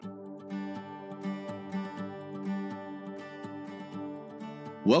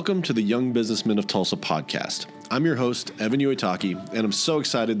Welcome to the Young Businessmen of Tulsa podcast. I'm your host, Evan Uitaki, and I'm so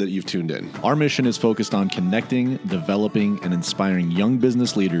excited that you've tuned in. Our mission is focused on connecting, developing, and inspiring young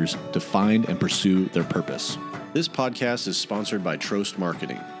business leaders to find and pursue their purpose. This podcast is sponsored by Trost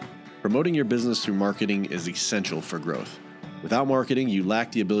Marketing. Promoting your business through marketing is essential for growth. Without marketing, you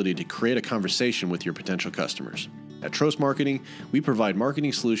lack the ability to create a conversation with your potential customers. At Trost Marketing, we provide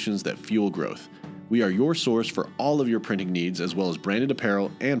marketing solutions that fuel growth. We are your source for all of your printing needs, as well as branded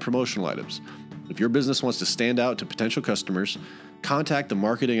apparel and promotional items. If your business wants to stand out to potential customers, contact the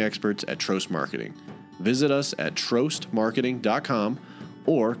marketing experts at Trost Marketing. Visit us at trostmarketing.com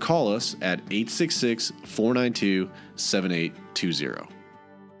or call us at 866-492-7820.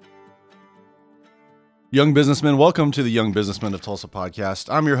 Young businessmen, welcome to the Young Businessmen of Tulsa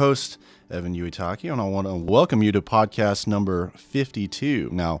podcast. I'm your host, Evan Uitaki, and I want to welcome you to podcast number 52.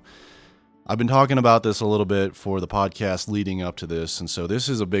 Now, I've been talking about this a little bit for the podcast leading up to this, and so this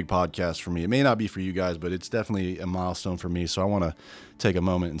is a big podcast for me. It may not be for you guys, but it's definitely a milestone for me, so I want to take a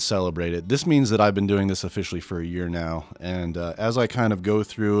moment and celebrate it. This means that I've been doing this officially for a year now, and as I kind of go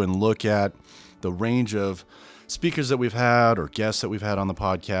through and look at the range of speakers that we've had or guests that we've had on the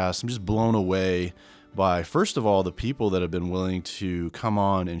podcast, I'm just blown away by, first of all, the people that have been willing to come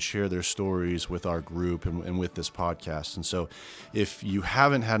on and share their stories with our group and with this podcast. And so if you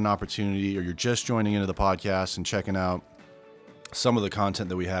haven't had an opportunity or you're just joining into the podcast and checking out some of the content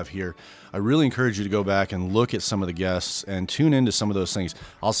that we have here, I really encourage you to go back and look at some of the guests and tune into some of those things.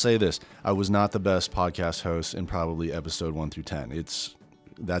 I'll say this, I was not the best podcast host in probably episode 1 through 10.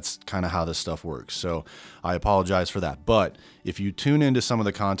 That's kind of how this stuff works. So I apologize for that. But if you tune into some of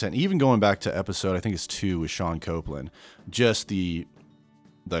the content, even going back to episode, I think it's 2 with Sean Copeland, just the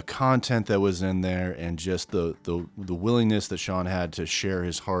content that was in there and just the willingness that Sean had to share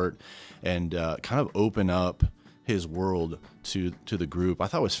his heart and kind of open up his world to the group, I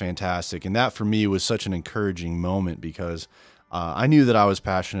thought was fantastic. And that for me was such an encouraging moment because I knew that I was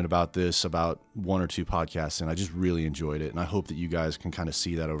passionate about this, about 1 or 2 podcasts, and I just really enjoyed it. And I hope that you guys can kind of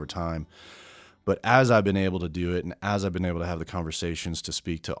see that over time. But as I've been able to do it and as I've been able to have the conversations to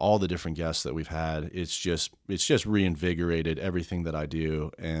speak to all the different guests that we've had, it's just reinvigorated everything that I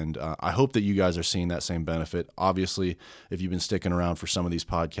do. And I hope that you guys are seeing that same benefit. Obviously, if you've been sticking around for some of these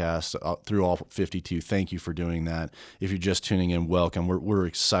podcasts through all 52, thank you for doing that. If you're just tuning in, welcome. We're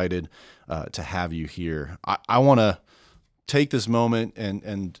excited to have you here. I want to take this moment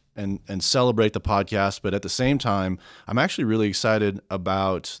and celebrate the podcast, but at the same time, I'm actually really excited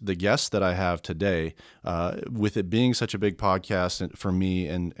about the guests that I have today. With it being such a big podcast for me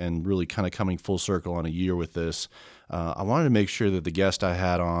and really kind of coming full circle on a year with this, I wanted to make sure that the guest I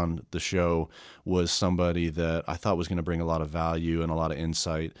had on the show was somebody that I thought was going to bring a lot of value and a lot of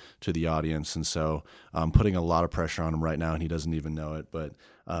insight to the audience. And so I'm putting a lot of pressure on him right now, and he doesn't even know it. But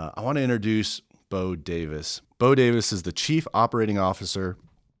I want to introduce Bo Davis. Bo Davis is the Chief Operating Officer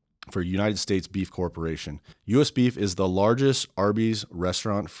for United States Beef Corporation. U.S. Beef is the largest Arby's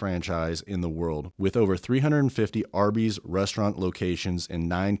restaurant franchise in the world, with over 350 Arby's restaurant locations in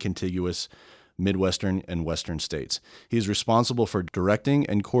 9 contiguous Midwestern and Western states. He is responsible for directing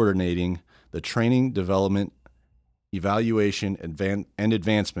and coordinating the training, development, evaluation, and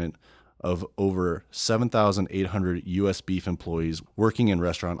advancement of over 7,800 U.S. Beef employees working in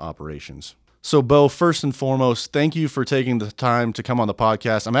restaurant operations. So, Bo, first and foremost, thank you for taking the time to come on the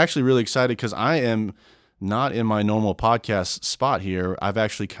podcast. I'm actually really excited because I am not in my normal podcast spot here. I've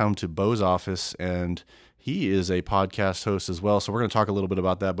actually come to Bo's office, and he is a podcast host as well. So we're going to talk a little bit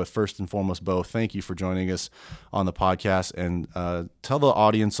about that. But first and foremost, Bo, thank you for joining us on the podcast, and tell the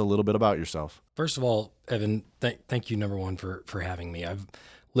audience a little bit about yourself. First of all, Evan, thank you, number one, for having me. I've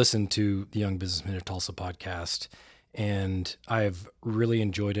listened to the Young Businessmen of Tulsa podcast, and I've really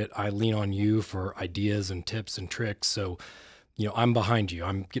enjoyed it. I lean on you for ideas and tips and tricks. So, I'm behind you.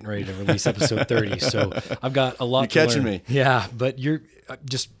 I'm getting ready to release episode 30. So I've got a lot to learn. You're catching me. Yeah, but you're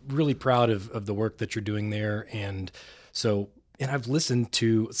just really proud of the work that you're doing there. And I've listened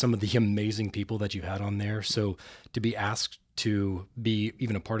to some of the amazing people that you had on there. So to be asked to be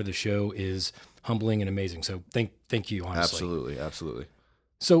even a part of the show is humbling and amazing. So thank you, honestly. Absolutely.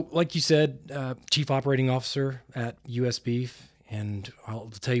 So like you said, Chief Operating Officer at U.S. Beef, and I'll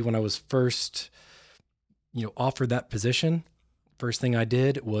tell you, when I was first, offered that position, first thing I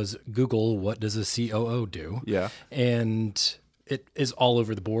did was Google, what does a COO do? Yeah. And it is all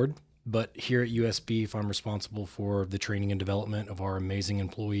over the board. But here at U.S. Beef, I'm responsible for the training and development of our amazing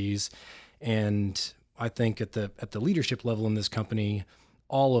employees. And I think at the leadership level in this company,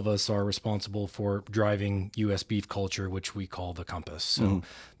 all of us are responsible for driving U.S. beef culture, which we call the compass. So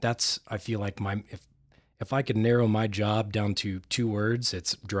that's, I feel like, if I could narrow my job down to 2 words,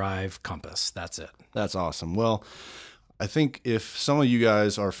 it's drive, compass. That's it. That's awesome. Well, I think if some of you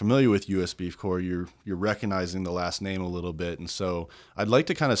guys are familiar with US Beef Corps, you're recognizing the last name a little bit. And so I'd like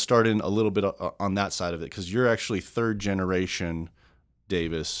to kind of start in a little bit on that side of it, because you're actually 3rd generation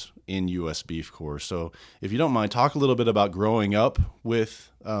Davis in US Beef Corps. So if you don't mind, talk a little bit about growing up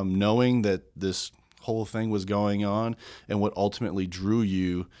with knowing that this whole thing was going on and what ultimately drew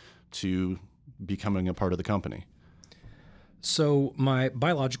you to becoming a part of the company. So my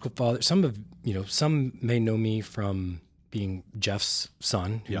biological father, some may know me from being Jeff's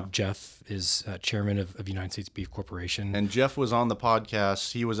son. Yeah. Jeff is chairman of United States Beef Corporation. And Jeff was on the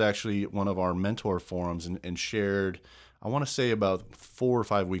podcast. He was actually one of our mentor forums and shared, I want to say about 4 or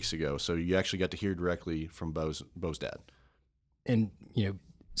 5 weeks ago. So you actually got to hear directly from Bo's dad. And,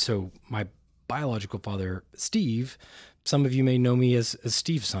 so my biological father, Steve, some of you may know me as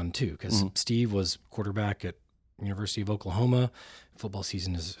Steve's son too, because Steve was quarterback at University of Oklahoma. Football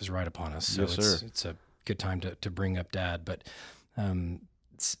season is right upon us. So Yes, it's a good time to bring up Dad. But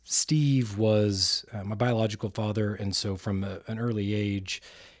Steve was my biological father. And so from an early age,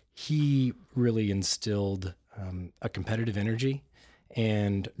 he really instilled a competitive energy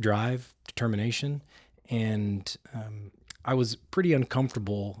and drive, determination. And I was pretty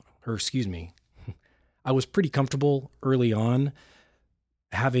uncomfortable, I was pretty comfortable early on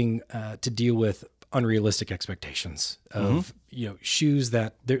having to deal with unrealistic expectations of, shoes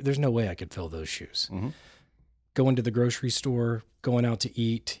that there's no way I could fill those shoes. Going to the grocery store, going out to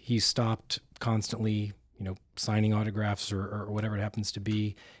eat, he stopped constantly, signing autographs or whatever it happens to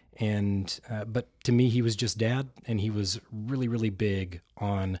be. And, but to me, he was just Dad, and he was really, really big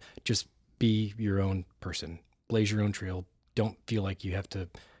on just be your own person, blaze your own trail. Don't feel like you have to,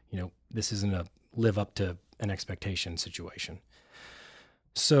 this isn't a live up to an expectation situation.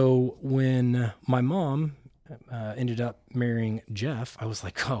 So when my mom ended up marrying Jeff, I was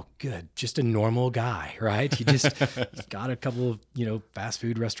like, oh, good. Just a normal guy, right? He just got a couple of, fast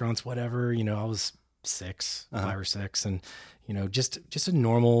food restaurants, whatever. I was 5 or 6, and, just a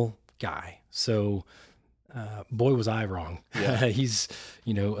normal guy. So boy, was I wrong. Yeah. He's,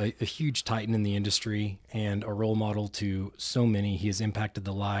 a huge titan in the industry and a role model to so many. He has impacted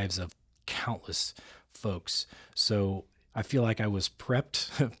the lives of countless folks. So I feel like I was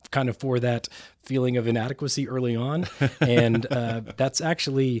prepped kind of for that feeling of inadequacy early on. And that's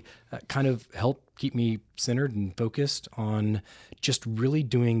actually kind of helped keep me centered and focused on just really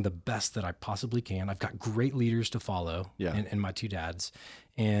doing the best that I possibly can. I've got great leaders to follow, and my 2 dads,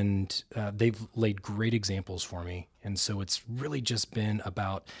 and they've laid great examples for me. And so it's really just been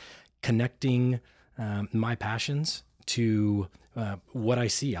about connecting my passions to what I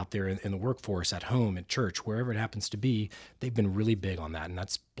see out there in the workforce, at home, at church, wherever it happens to be. They've been really big on that, and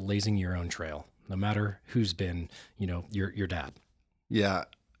that's blazing your own trail, no matter who's been, your dad. Yeah.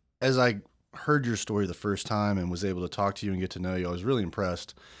 As I heard your story the first time and was able to talk to you and get to know you, I was really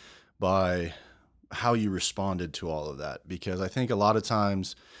impressed by how you responded to all of that. Because I think a lot of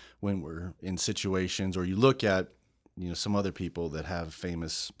times when we're in situations, or you look at, some other people that have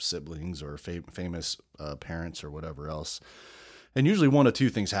famous siblings or famous parents or whatever else, and usually one of 2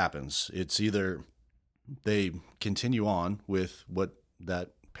 things happens. It's either they continue on with what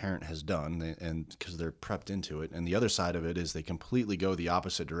that parent has done, and because they're prepped into it, and the other side of it is they completely go the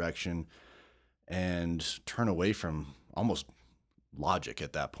opposite direction and turn away from almost logic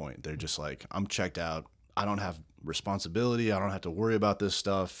at that point. They're just like, I'm checked out. I don't have responsibility. I don't have to worry about this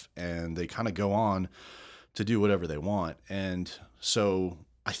stuff. And they kind of go on to do whatever they want. And so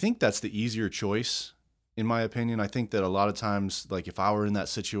I think that's the easier choice, in my opinion. I think that a lot of times, like if I were in that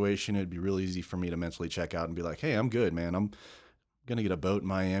situation, it'd be really easy for me to mentally check out and be like, hey, I'm good, man. I'm going to get a boat in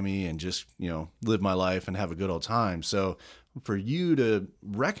Miami and just, live my life and have a good old time. So for you to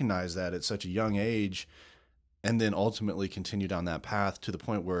recognize that at such a young age, and then ultimately continue down that path to the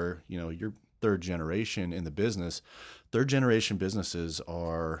point where, you're 3rd generation in the business. 3rd generation businesses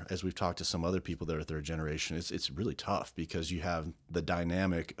are, as we've talked to some other people that are 3rd generation, it's really tough, because you have the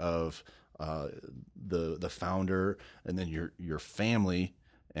dynamic of the founder, and then your family,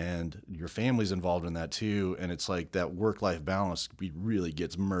 and your family's involved in that too. And it's like that work-life balance really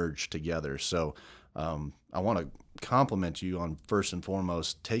gets merged together. So I want to compliment you on, first and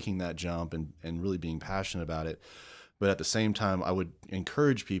foremost, taking that jump and really being passionate about it. But at the same time, I would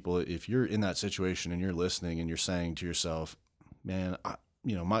encourage people, if you're in that situation and you're listening and you're saying to yourself, man,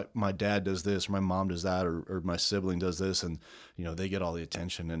 my dad does this, or my mom does that, or my sibling does this, and, they get all the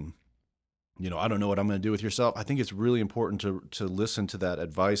attention, and, I don't know what I'm going to do with yourself. I think it's really important to listen to that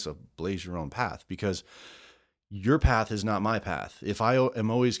advice of blaze your own path, because your path is not my path. If I am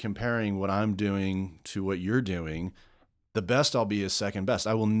always comparing what I'm doing to what you're doing, the best I'll be is second best.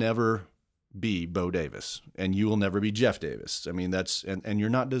 I will never be Bo Davis, and you will never be Jeff Davis. I mean, and you're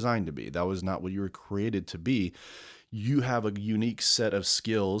not designed to be. That was not what you were created to be. You have a unique set of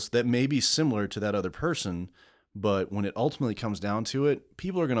skills that may be similar to that other person, but when it ultimately comes down to it,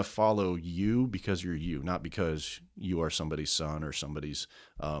 people are going to follow you because you're you, not because you are somebody's son or somebody's,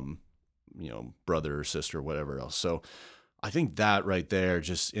 brother or sister, whatever else. So I think that right there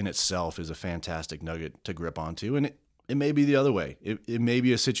just in itself is a fantastic nugget to grip onto. And it may be the other way. It may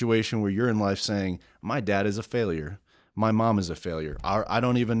be a situation where you're in life saying, my dad is a failure. My mom is a failure. I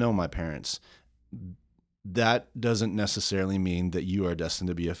don't even know my parents. That doesn't necessarily mean that you are destined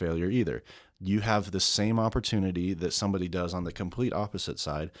to be a failure either. You have the same opportunity that somebody does on the complete opposite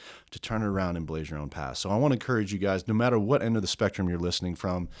side to turn it around and blaze your own path. So I want to encourage you guys, no matter what end of the spectrum you're listening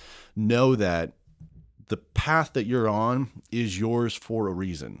from, know that the path that you're on is yours for a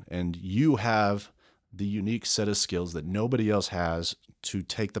reason. And you have the unique set of skills that nobody else has to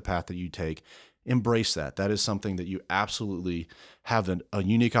take the path that you take. Embrace that. That is something that you absolutely have a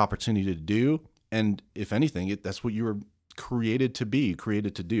unique opportunity to do. And if anything, that's what you were created to be,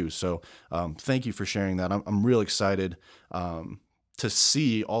 created to do. So thank you for sharing that. I'm real excited to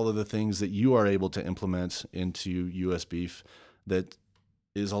see all of the things that you are able to implement into US Beef that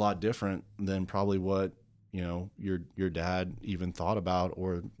is a lot different than probably what, your dad even thought about,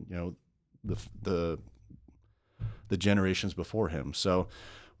 or, the generations before him. So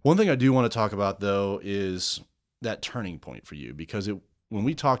one thing I do want to talk about though is that turning point for you, because when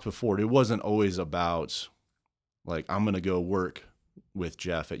we talked before, it wasn't always about like, I'm going to go work with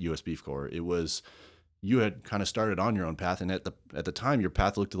Jeff at US Beef Corps. It was, you had kind of started on your own path, and at the time your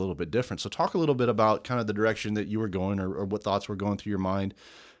path looked a little bit different. So talk a little bit about kind of the direction that you were going, or what thoughts were going through your mind,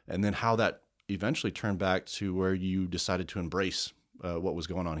 and then how that eventually turned back to where you decided to embrace what was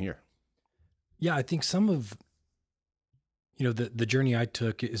going on here. Yeah, I think some of the journey I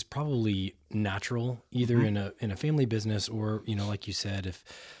took is probably natural, either in a family business, or like you said,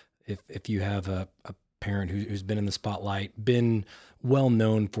 if you have a parent who's been in the spotlight, been well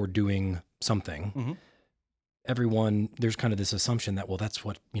known for doing something. Everyone, there's kind of this assumption that, well, that's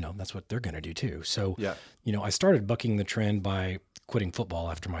what they're going to do too. So, yeah. I started bucking the trend by quitting football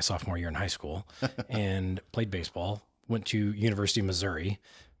after my sophomore year in high school and played baseball, went to University of Missouri.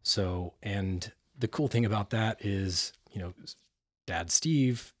 So, and the cool thing about that is, Dad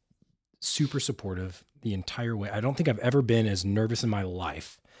Steve, super supportive the entire way. I don't think I've ever been as nervous in my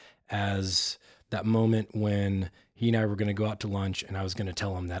life as that moment when he and I were going to go out to lunch, and I was going to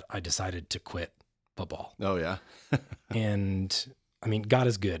tell him that I decided to quit football. Oh yeah. And I mean, God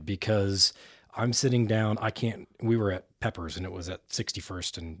is good, because I'm sitting down. We were at Peppers, and it was at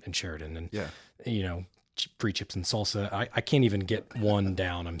 61st and Sheridan, and yeah. Free chips and salsa. I can't even get one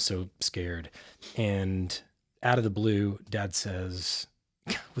down. I'm so scared. And out of the blue, Dad says,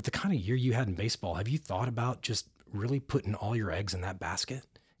 with the kind of year you had in baseball, have you thought about just really putting all your eggs in that basket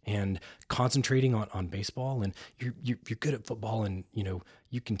and concentrating on baseball? And you're good at football, and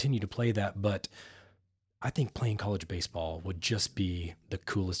you continue to play that, but I think playing college baseball would just be the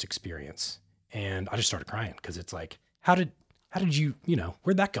coolest experience. And I just started crying, because it's like, how did you,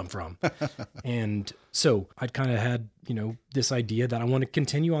 where'd that come from? And so I'd kind of had, this idea that I want to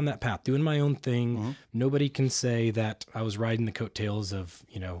continue on that path, doing my own thing. Nobody can say that I was riding the coattails of,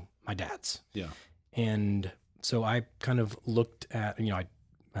 my dad's. Yeah. And so I kind of looked at,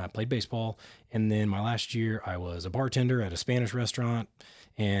 I played baseball. And then my last year I was a bartender at a Spanish restaurant,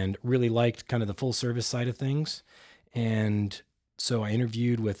 and really liked kind of the full service side of things. And so I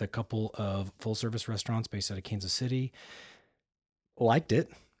interviewed with a couple of full service restaurants based out of Kansas City. Liked it,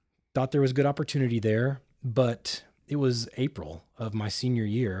 thought there was good opportunity there, but it was April of my senior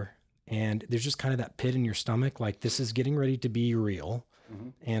year, and there's just kind of that pit in your stomach, like, this is getting ready to be real,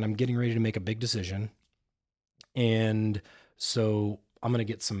 and I'm getting ready to make a big decision. And so I'm going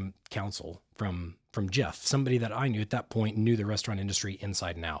to get some counsel from Jeff, somebody that I knew at that point knew the restaurant industry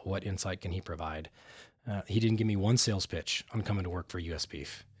inside and out. What insight can he provide? He didn't give me one sales pitch on coming to work for US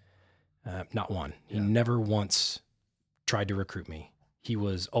Beef. Not one. He never once tried to recruit me. He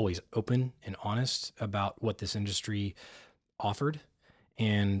was always open and honest about what this industry offered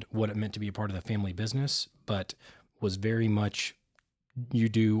and what it meant to be a part of the family business, but was very much, you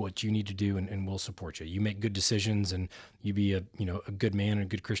do what you need to do, and we'll support you. You make good decisions, and you be a good man, a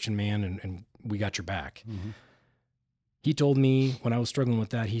good Christian man, and we got your back. He told me when I was struggling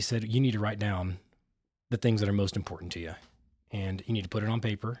with that, he said, you need to write down the things that are most important to you, and you need to put it on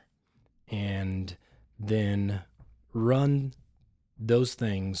paper, and then run those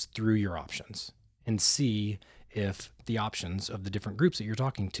things through your options and see if the options of the different groups that you're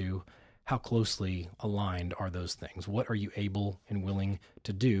talking to, how closely aligned are those things? What are you able and willing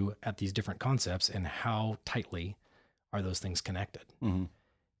to do at these different concepts, and how tightly are those things connected? Mm-hmm.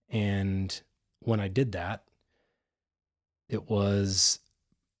 And when I did that, it was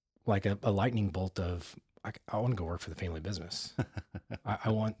like a lightning bolt of, I want to go work for the family business. I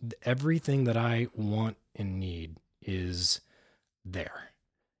want everything that I want and need is there.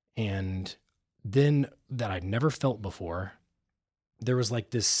 And then that I'd never felt before, there was like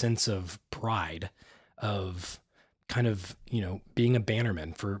this sense of pride of kind of, being a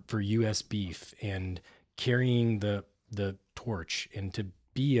bannerman for US beef and carrying the torch, and to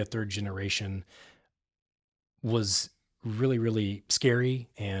be a third generation was really, really scary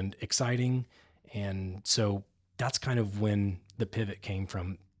and exciting. And so that's kind of when the pivot came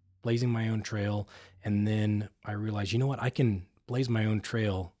from blazing my own trail. And then I realized, you know what, I can blaze my own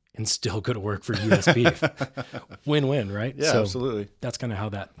trail and still go to work for US Beef. Win-win, right? Yeah, So absolutely. that's kind of how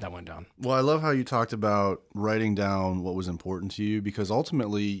that went down. Well, I love how you talked about writing down what was important to you, because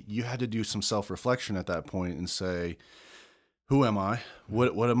ultimately you had to do some self-reflection at that point and say, who am I?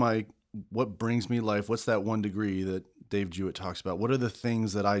 What am I? What brings me life? What's that 1 degree that Dave Jewett talks about? What are the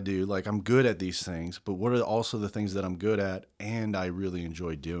things that I do? Like, I'm good at these things, but what are also the things that I'm good at and I really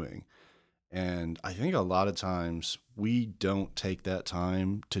enjoy doing? And I think a lot of times we don't take that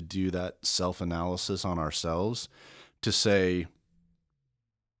time to do that self-analysis on ourselves to say,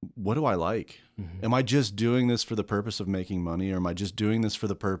 what do I like? Mm-hmm. Am I just doing this for the purpose of making money? Or am I just doing this for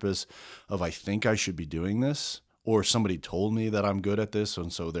the purpose of, I think I should be doing this? Or somebody told me that I'm good at this,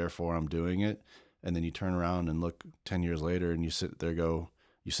 and so therefore I'm doing it. And then you turn around and look 10 years later and you sit there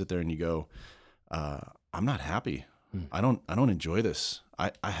and you go, I'm not happy. Mm. I don't enjoy this.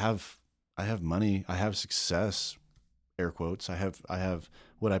 I have money. I have success, air quotes. I have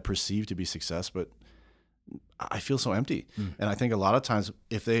what I perceive to be success, but I feel so empty. Mm. And I think a lot of times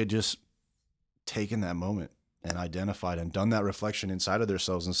if they had just taken that moment and identified and done that reflection inside of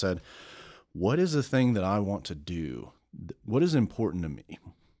themselves and said, what is the thing that I want to do? What is important to me?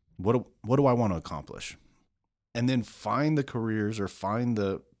 What do I want to accomplish? And then find the careers or find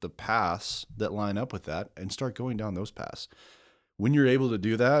the paths that line up with that and start going down those paths. When you're able to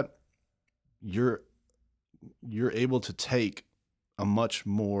do that, you're able to take a much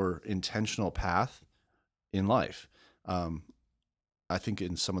more intentional path in life. I think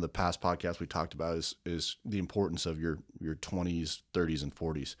in some of the past podcasts we talked about is the importance of your 20s, 30s, and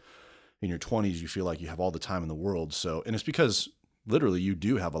 40s. In your 20s, you feel like you have all the time in the world. So, and it's because literally you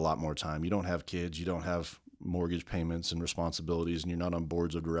do have a lot more time. You don't have kids, you don't have mortgage payments and responsibilities, and you're not on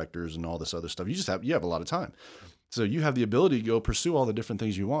boards of directors and all this other stuff. You have a lot of time. So you have the ability to go pursue all the different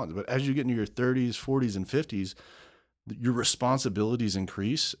things you want. But as you get into your 30s, 40s, and 50s, your responsibilities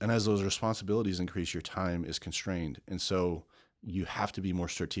increase. And as those responsibilities increase, your time is constrained. And so you have to be more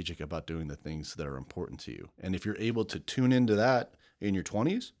strategic about doing the things that are important to you. And if you're able to tune into that in your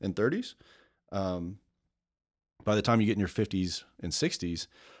 20s and 30s, by the time you get in your 50s and 60s,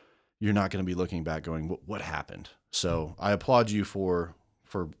 you're not going to be looking back going, what happened? So I applaud you for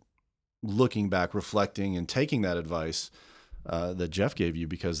looking back, reflecting, and taking that advice that Jeff gave you,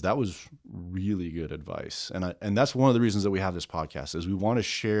 because that was really good advice. And that's one of the reasons that we have this podcast, is we want to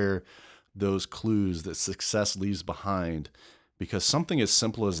share those clues that success leaves behind, because something as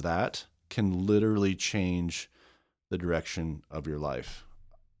simple as that can literally change the direction of your life.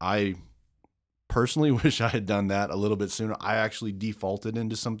 I personally wish I had done that a little bit sooner. I actually defaulted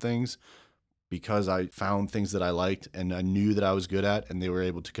into some things because I found things that I liked and I knew that I was good at, and they were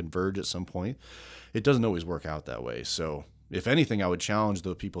able to converge at some point. It doesn't always work out that way. So if anything, I would challenge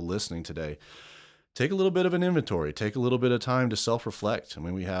the people listening today, take a little bit of an inventory, take a little bit of time to self-reflect. I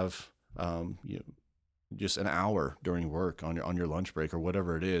mean, we have, just an hour during work on your lunch break or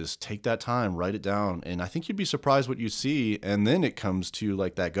whatever it is. Take that time, write it down. And I think you'd be surprised what you see. And then it comes to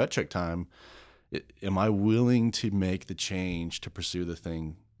like that gut check time. Am I willing to make the change to pursue the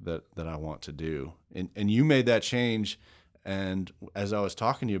thing that I want to do? And you made that change. And as I was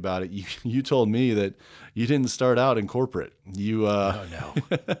talking to you about it, you told me that you didn't start out in corporate. You No.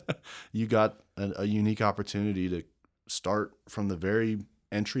 you got a unique opportunity to start from the very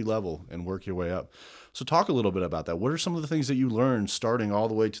entry level and work your way up. So talk a little bit about that. What are some of the things that you learned starting all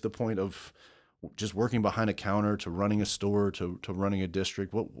the way to the point of just working behind a counter to running a store to running a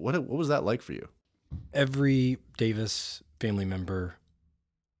district? What was that like for you? Every Davis family member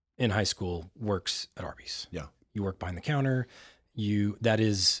in high school works at Arby's. Yeah. You work behind the counter. That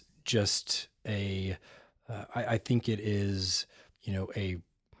is just I think it is,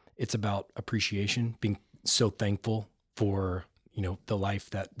 it's about appreciation, being so thankful for the life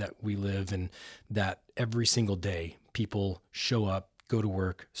that we live, and that every single day people show up, go to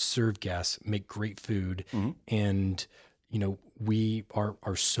work, serve guests, make great food. And, we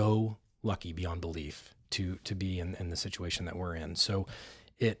are so lucky beyond belief to be in the situation that we're in. So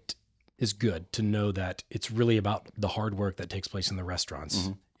it is good to know that it's really about the hard work that takes place in the restaurants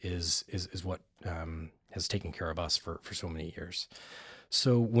is what has taken care of us for so many years.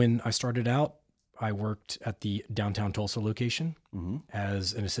 So when I started out, I worked at the downtown Tulsa location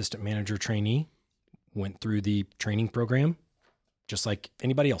as an assistant manager trainee, went through the training program just like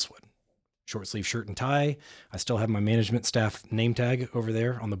anybody else would. Short sleeve shirt and tie. I still have my management staff name tag over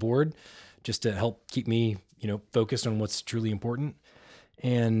there on the board just to help keep me, focused on what's truly important.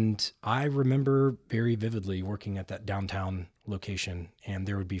 And I remember very vividly working at that downtown location, and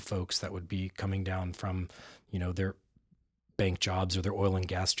there would be folks that would be coming down from, their bank jobs or their oil and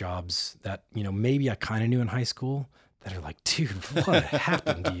gas jobs that, maybe I kind of knew in high school, that are like, dude, what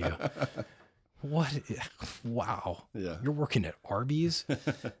happened to you? What? Wow. Yeah. You're working at Arby's?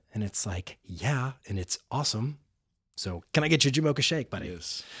 And it's like, yeah, and it's awesome. So can I get you a Jamocha shake, buddy?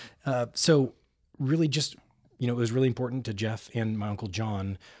 Yes. So really just, it was really important to Jeff and my Uncle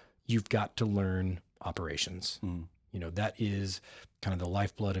John. You've got to learn operations. That is kind of the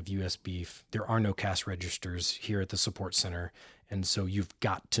lifeblood of US Beef. There are no cash registers here at the support center. And so you've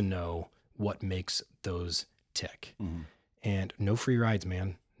got to know what makes those tick. And no free rides,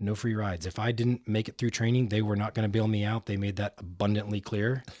 man. No free rides. If I didn't make it through training, they were not going to bail me out. They made that abundantly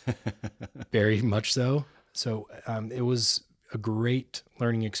clear, very much so. So it was a great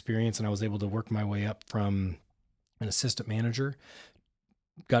learning experience, and I was able to work my way up from an assistant manager.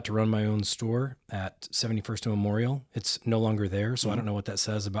 Got to run my own store at 71st and Memorial. It's no longer there, so I don't know what that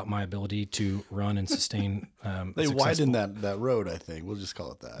says about my ability to run and sustain. They widened that road, I think. We'll just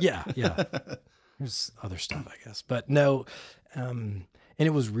call it that. Yeah. There's other stuff, I guess, but no. And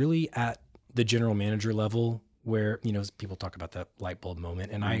it was really at the general manager level where, people talk about that light bulb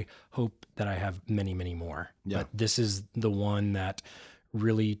moment, and I hope that I have many, many more. Yeah. But this is the one that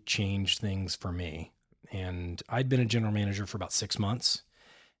really changed things for me. And I'd been a general manager for about 6 months,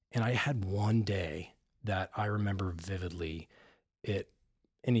 and I had one day that I remember vividly.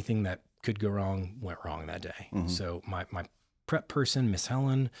 Anything that could go wrong went wrong that day. So my prep person, Miss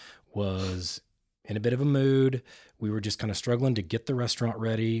Helen, was in a bit of a mood. We were just kind of struggling to get the restaurant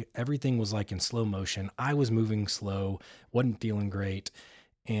ready. Everything was like in slow motion. I was moving slow, wasn't feeling great.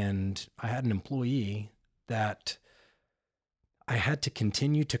 And I had an employee that I had to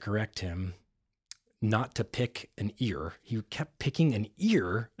continue to correct him not to pick an ear. He kept picking an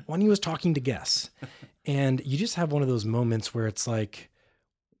ear when he was talking to guests. And you just have one of those moments where it's like,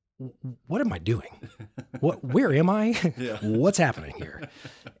 what am I doing? Where am I? Yeah. What's happening here?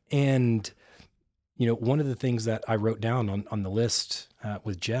 And one of the things that I wrote down on the list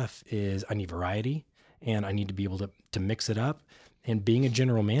with Jeff is I need variety, and I need to be able to mix it up. And being a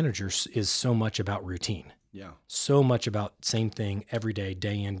general manager is so much about routine. Yeah. So much about same thing every day,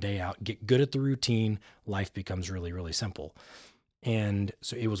 day in, day out. Get good at the routine. Life becomes really, really simple. And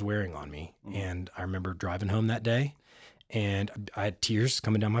so it was wearing on me. And I remember driving home that day, and I had tears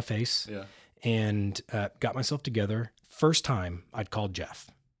coming down my face. Yeah. And got myself together. First time I'd called Jeff.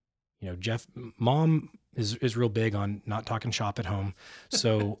 Jeff, Mom is real big on not talking shop at home.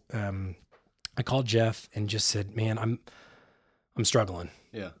 So I called Jeff and just said, man, I'm struggling.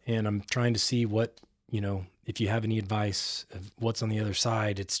 Yeah. And I'm trying to see what, if you have any advice of what's on the other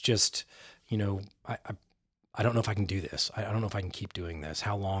side. It's just, I don't know if I can do this. I don't know if I can keep doing this.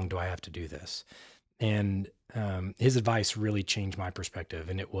 How long do I have to do this? And his advice really changed my perspective.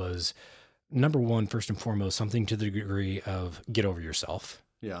 And it was, number one, first and foremost, something to the degree of get over yourself.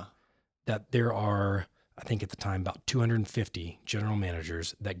 Yeah. That there are, I think at the time, about 250 general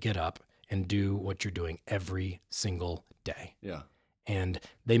managers that get up and do what you're doing every single day. Yeah. And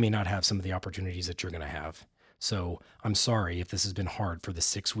they may not have some of the opportunities that you're going to have. So I'm sorry if this has been hard for the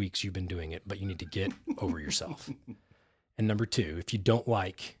 6 weeks you've been doing it, but you need to get over yourself. And number two, if you don't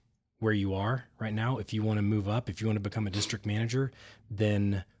like where you are right now, if you want to move up, if you want to become a district manager,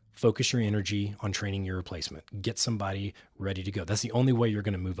 then focus your energy on training your replacement. Get somebody ready to go. That's the only way you're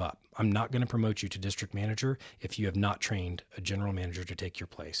going to move up. I'm not going to promote you to district manager if you have not trained a general manager to take your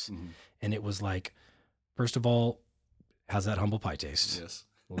place. And it was like, first of all, how's that humble pie taste? Yes.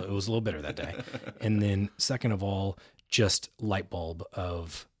 Well, it was a little bitter that day. And then second of all, just light bulb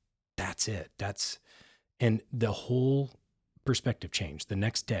of that's it. And the whole perspective changed. The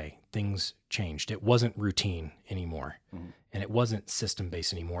next day, things changed. It wasn't routine anymore. And it wasn't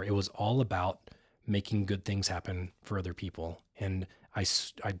system-based anymore. It was all about making good things happen for other people. And I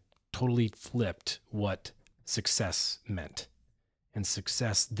totally flipped what success meant. And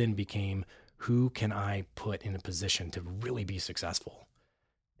success then became, who can I put in a position to really be successful?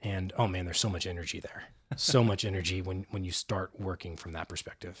 And oh man, there's so much energy there. So much energy when you start working from that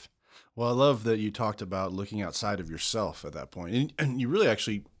perspective. Well, I love that you talked about looking outside of yourself at that point. And you really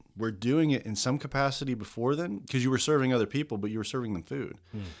actually were doing it in some capacity before then, because you were serving other people, but you were serving them food.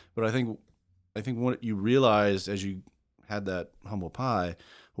 But I think what you realized as you had that humble pie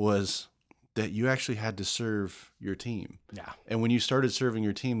was that you actually had to serve your team. Yeah. And when you started serving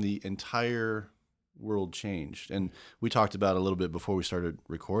your team, the entire world changed. And we talked about a little bit before we started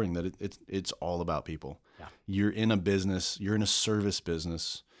recording that it's all about people. Yeah. You're in a business, you're in a service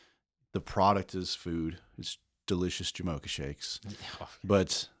business. The product is food. It's delicious Jamocha shakes.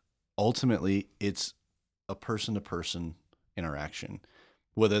 But ultimately, it's a person-to-person interaction.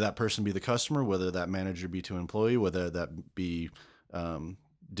 Whether that person be the customer, whether that manager be to employee, whether that be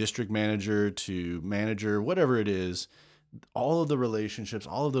district manager to manager, whatever it is, all of the relationships,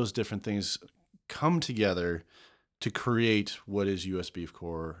 all of those different things come together to create what is US Beef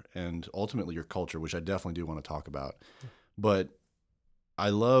Corps and ultimately your culture, which I definitely do want to talk about. But I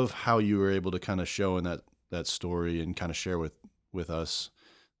love how you were able to kind of show in that story and kind of share with us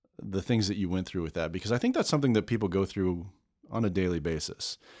the things that you went through with that, because I think that's something that people go through on a daily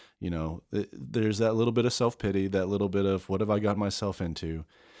basis. You know, there's that little bit of self-pity, that little bit of what have I got myself into?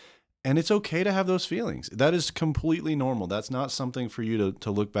 And it's okay to have those feelings. That is completely normal. That's not something for you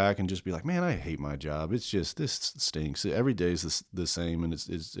to look back and just be like, man, I hate my job. It's just, this stinks. Every day is the same, and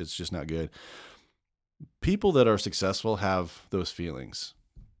it's just not good. People that are successful have those feelings.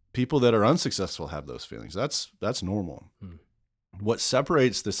 People that are unsuccessful have those feelings. That's normal. What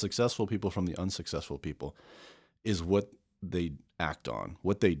separates the successful people from the unsuccessful people is what they act on,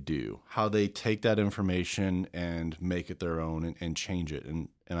 what they do, how they take that information and make it their own and change it. And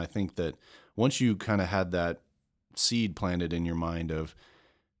I think that once you kind of had that seed planted in your mind of,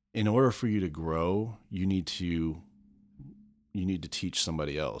 in order for you to grow, you need to teach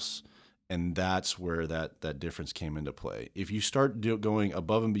somebody else. And that's where that difference came into play. If you start going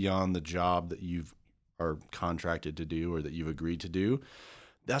above and beyond the job that you are contracted to do or that you've agreed to do,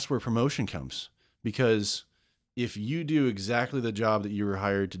 that's where promotion comes. Because if you do exactly the job that you were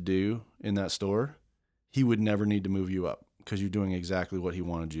hired to do in that store, he would never need to move you up because you're doing exactly what he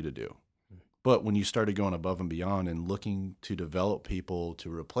wanted you to do. But when you started going above and beyond and looking to develop people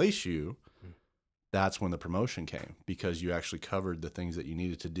to replace you, that's when the promotion came, because you actually covered the things that you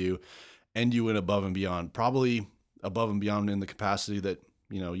needed to do. And you went above and beyond, probably above and beyond in the capacity that,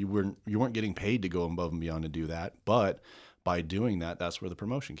 you weren't getting paid to go above and beyond to do that. But by doing that, that's where the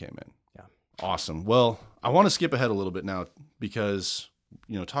promotion came in. Yeah. Awesome. Well, I want to skip ahead a little bit now because,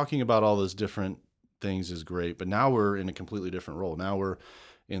 talking about all those different things is great, but now we're in a completely different role. Now we're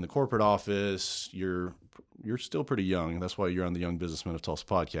in the corporate office. You're still pretty young. That's why you're on the Young Businessmen of Tulsa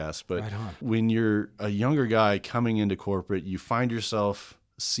podcast. But Right on. when you're a younger guy coming into corporate, you find yourself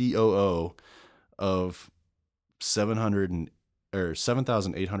COO of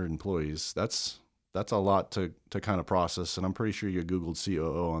 7,800 employees. That's a lot to kind of process. And I'm pretty sure you Googled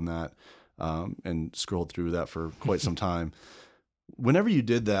COO on that and scrolled through that for quite some time. Whenever you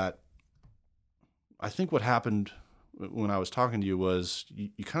did that, I think what happened when I was talking to you was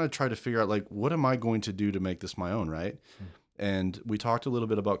you kind of tried to figure out, like, what am I going to do to make this my own, right? And we talked a little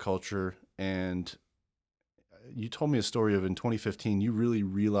bit about culture, and you told me a story of in 2015, you really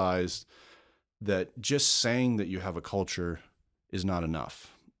realized that just saying that you have a culture is not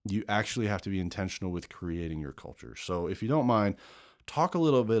enough. You actually have to be intentional with creating your culture. So if you don't mind, talk a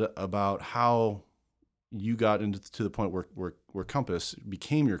little bit about how you got to the point where Compass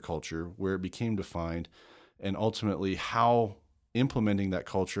became your culture, where it became defined, and ultimately how implementing that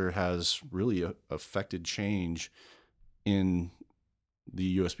culture has really affected change in the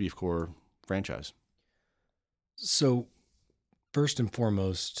US Beef Corps franchise. So first and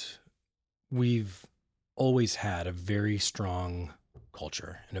foremost, we've always had a very strong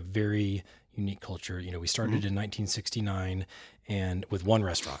culture and a very unique culture. We started in 1969 and with one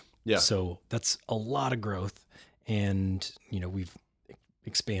restaurant. Yeah. So that's a lot of growth. And, we've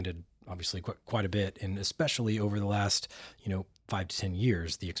expanded obviously quite a bit. And especially over the last, 5 to 10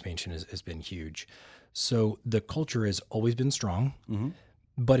 years, the expansion has been huge. So the culture has always been strong,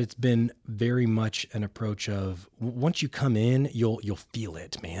 but it's been very much an approach of once you come in, you'll feel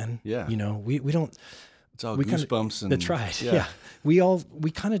it, man. Yeah. We don't, It's all we goosebumps. that's right. Yeah.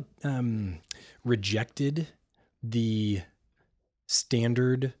 We kind of rejected the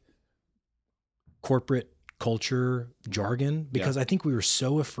standard corporate culture jargon because I think we were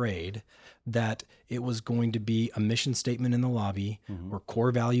so afraid that it was going to be a mission statement in the lobby or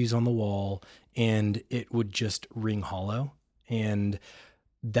core values on the wall, and it would just ring hollow. And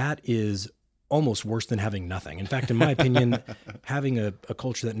that is almost worse than having nothing. In fact, in my opinion, having a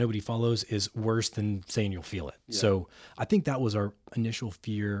culture that nobody follows is worse than saying you'll feel it. Yeah. So I think that was our initial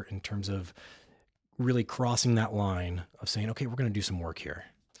fear in terms of really crossing that line of saying, okay, we're going to do some work here.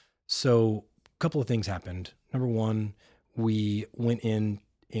 So a couple of things happened. Number one, we went in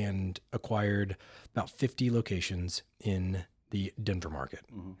and acquired about 50 locations in the Denver market.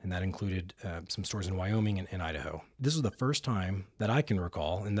 Mm-hmm. And that included some stores in Wyoming and Idaho. This was the first time that I can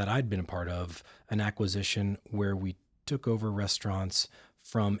recall and that I'd been a part of an acquisition where we took over restaurants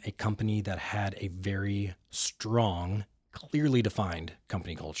from a company that had a very strong, clearly defined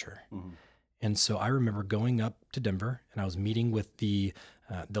company culture. Mm-hmm. And so I remember going up to Denver and I was meeting with the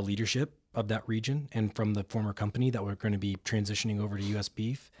leadership of that region and from the former company that were going to be transitioning over to US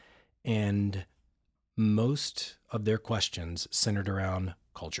Beef. And most of their questions centered around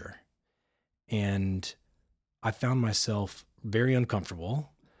culture. And I found myself very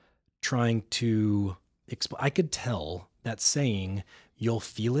uncomfortable trying to explain. I could tell that saying, you'll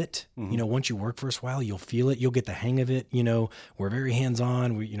feel it, mm-hmm. Once you work for us a while, you'll feel it, you'll get the hang of it. We're very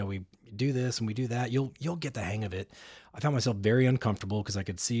hands-on. We do this and we do that. You'll get the hang of it. I found myself very uncomfortable because I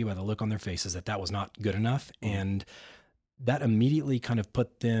could see by the look on their faces that was not good enough. Mm-hmm. And that immediately kind of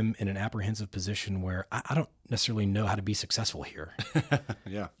put them in an apprehensive position where I don't necessarily know how to be successful here.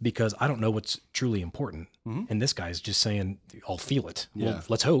 Yeah. Because I don't know what's truly important. Mm-hmm. And this guy's just saying, I'll feel it. Yeah. Well,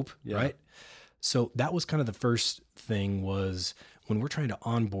 let's hope, yeah. Right? So that was kind of the first thing was when we're trying to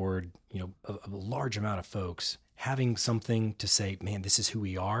onboard, a large amount of folks, having something to say, man, this is who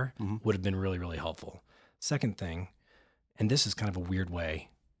we are, mm-hmm. would have been really, really helpful. Second thing, and this is kind of a weird way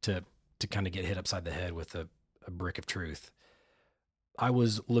to kind of get hit upside the head with a brick of truth. I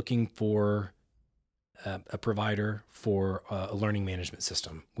was looking for a provider for a learning management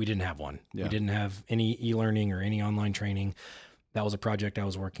system. We didn't have one. Yeah. We didn't have any e-learning or any online training. That was a project I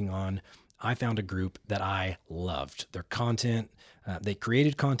was working on. I found a group that I loved. Their content, they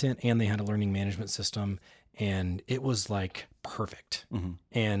created content and they had a learning management system, and it was like perfect. Mm-hmm.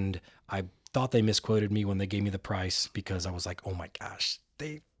 And I thought they misquoted me when they gave me the price because I was like, oh my gosh,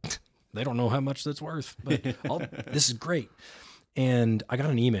 they don't know how much that's worth, but this is great. And I got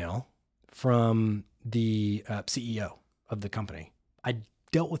an email from the CEO of the company. I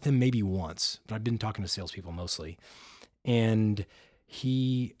dealt with him maybe once, but I've been talking to salespeople mostly. And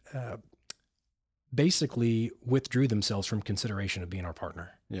he basically withdrew themselves from consideration of being our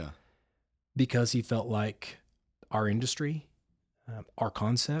partner. Yeah. Because he felt like our industry, our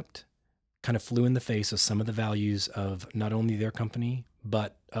concept kind of flew in the face of some of the values of not only their company,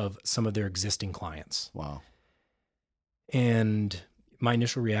 but of some of their existing clients. Wow. And my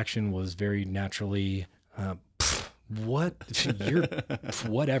initial reaction was very naturally, what? You're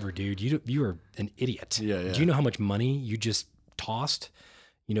whatever, dude. You are an idiot. Yeah. Do you know how much money you just tossed?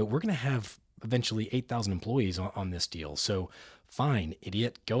 We're going to have eventually 8,000 employees on this deal. So fine,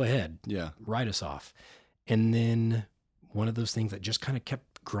 idiot, go ahead. Yeah. Write us off. And then one of those things that just kind of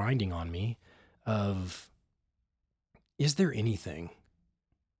kept grinding on me of, is there anything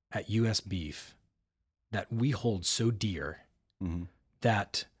at US Beef that we hold so dear mm-hmm.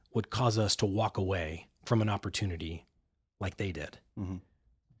 that would cause us to walk away from an opportunity like they did? Mm-hmm.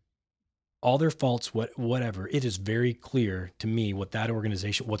 All their faults, whatever, it is very clear to me what that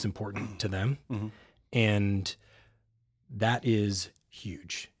organization, what's important to them. Mm-hmm. And that is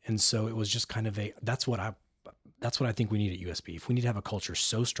huge. And so it was just kind of that's what I think we need at US Beef. We need to have a culture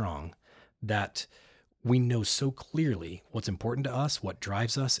so strong that we know so clearly what's important to us, what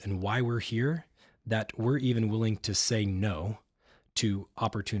drives us, and why we're here, that we're even willing to say no to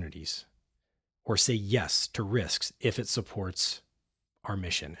opportunities or say yes to risks if it supports our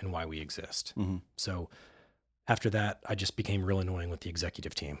mission and why we exist. Mm-hmm. So after that, I just became real annoying with the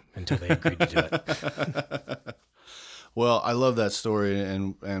executive team until they agreed to do it. Well, I love that story,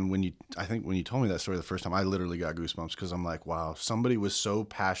 and when you told me that story the first time, I literally got goosebumps because I'm like, wow, somebody was so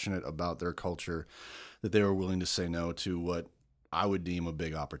passionate about their culture that they were willing to say no to what I would deem a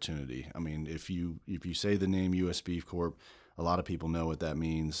big opportunity. I mean, if you say the name US Beef Corp, a lot of people know what that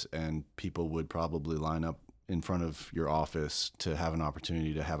means, and people would probably line up in front of your office to have an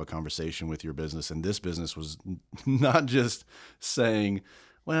opportunity to have a conversation with your business. And this business was not just saying,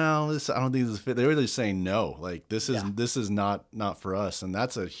 well, I don't think this is fit. They were just saying no, like this is not for us. And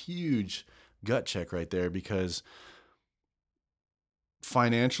that's a huge gut check right there, because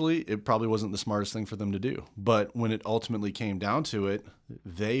financially it probably wasn't the smartest thing for them to do. But when it ultimately came down to it,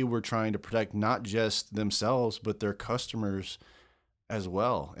 they were trying to protect not just themselves, but their customers as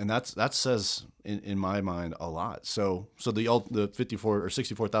well. And that says in my mind a lot. So the $54,000 or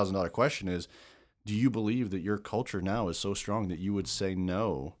 $64,000 question is, do you believe that your culture now is so strong that you would say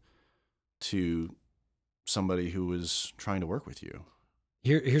no to somebody who is trying to work with you?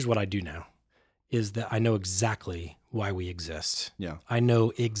 Here's what I do now is that I know exactly why we exist. Yeah. I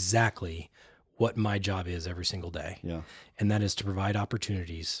know exactly what my job is every single day. Yeah. And that is to provide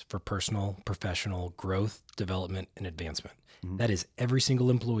opportunities for personal, professional growth, development, and advancement. Mhm. That is every single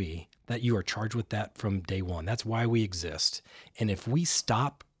employee that you are charged with that from day one. That's why we exist. And if we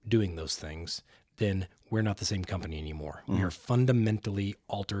stop doing those things, then we're not the same company anymore. We are fundamentally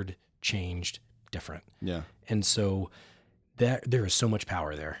altered, changed, different. Yeah. And so there is so much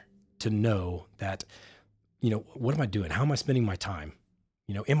power there to know that, what am I doing? How am I spending my time?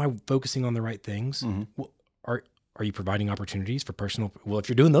 Am I focusing on the right things? Well, are you providing opportunities for personal? Well, if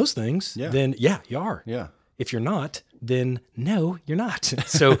you're doing those things, then yeah, you are. Yeah. If you're not, then no, you're not.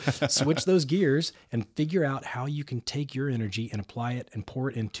 So switch those gears and figure out how you can take your energy and apply it and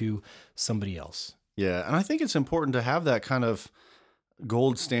pour it into somebody else. Yeah. And I think it's important to have that kind of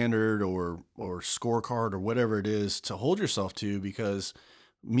gold standard or scorecard or whatever it is to hold yourself to, because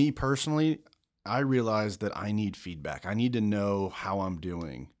me personally, I realize that I need feedback. I need to know how I'm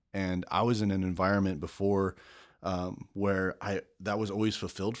doing. And I was in an environment before where that was always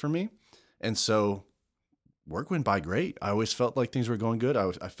fulfilled for me. And so work went by great. I always felt like things were going good.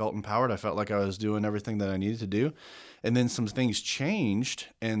 I felt empowered. I felt like I was doing everything that I needed to do. And then some things changed,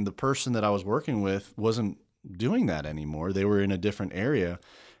 and the person that I was working with wasn't doing that anymore. They were in a different area.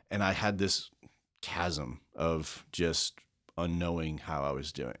 And I had this chasm of just unknowing how I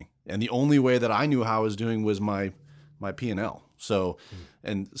was doing. And the only way that I knew how I was doing was my P&L. So,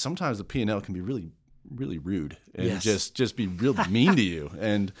 and sometimes the P&L can be really, really rude and just be real mean to you.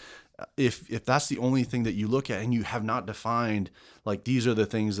 And if that's the only thing that you look at and you have not defined, like, these are the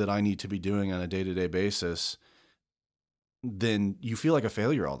things that I need to be doing on a day-to-day basis, then you feel like a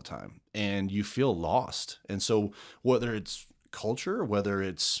failure all the time and you feel lost. And so whether it's culture, whether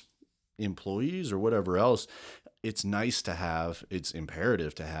it's employees or whatever else, it's nice to have, it's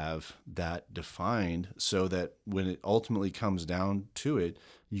imperative to have that defined so that when it ultimately comes down to it,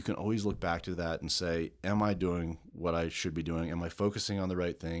 you can always look back to that and say, am I doing what I should be doing? Am I focusing on the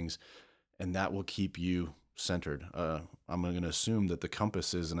right things? And that will keep you centered. I'm going to assume that the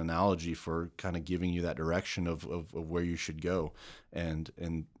compass is an analogy for kind of giving you that direction of where you should go, and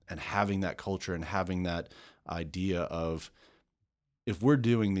having that culture and having that idea of, if we're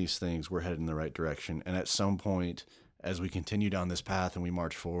doing these things, we're headed in the right direction. And at some point, as we continue down this path and we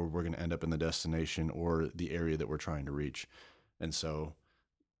march forward, we're going to end up in the destination or the area that we're trying to reach. And so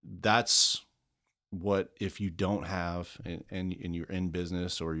that's what, if you don't have, and you're in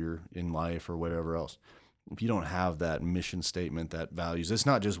business or you're in life or whatever else, if you don't have that mission statement, that values, it's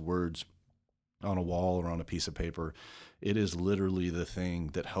not just words on a wall or on a piece of paper. It is literally the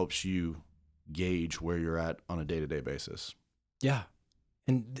thing that helps you gauge where you're at on a day-to-day basis. Yeah.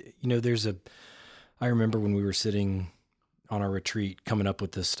 And, I remember when we were sitting on our retreat coming up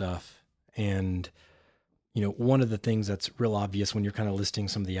with this stuff, and, one of the things that's real obvious when you're kind of listing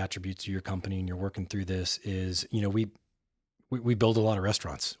some of the attributes of your company and you're working through this is, we build a lot of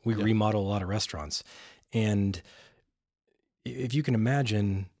restaurants. We remodel a lot of restaurants. And if you can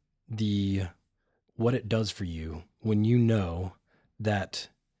imagine what it does for you when you know that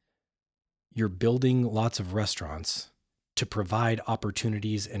you're building lots of restaurants to provide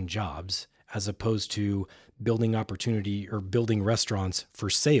opportunities and jobs, as opposed to building opportunity or building restaurants for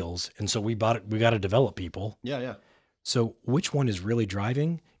sales. And so we got to develop people. Yeah. So which one is really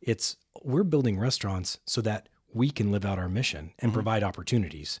driving? We're building restaurants so that we can live out our mission and provide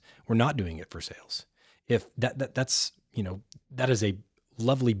opportunities. We're not doing it for sales. If that's, that is a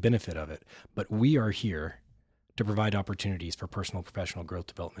lovely benefit of it, but we are here to provide opportunities for personal, professional growth,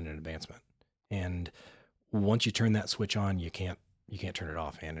 development, and advancement. And once you turn that switch on, you can't turn it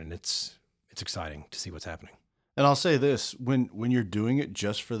off, man. And it's exciting to see what's happening. And I'll say this, when you're doing it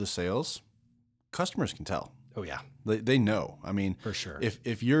just for the sales, customers can tell. Oh yeah. They know. I mean, for sure.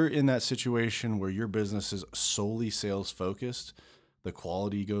 If you're in that situation where your business is solely sales focused, the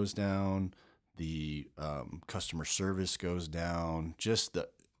quality goes down, the customer service goes down, just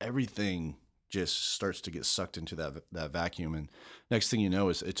everything just starts to get sucked into that vacuum. And next thing you know,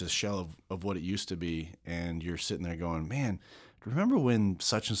 it's a shell of what it used to be. And you're sitting there going, man, remember when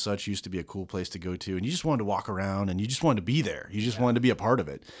such and such used to be a cool place to go to, and you just wanted to walk around and you just wanted to be there. You just wanted to be a part of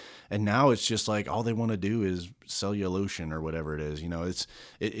it. And now it's just like, all they want to do is sell you a lotion or whatever it is.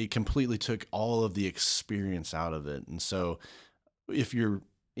 It completely took all of the experience out of it. And so if you're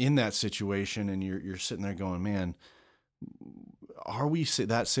in that situation and you're sitting there going, man, are we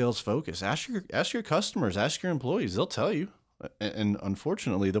that sales focused? Ask your customers, ask your employees. They'll tell you. And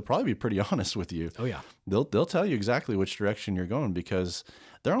unfortunately, they'll probably be pretty honest with you. Oh yeah. They'll tell you exactly which direction you're going because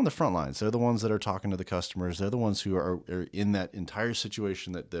they're on the front lines. They're the ones that are talking to the customers. They're the ones who are in that entire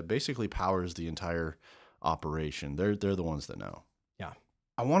situation that basically powers the entire operation. They're the ones that know. Yeah.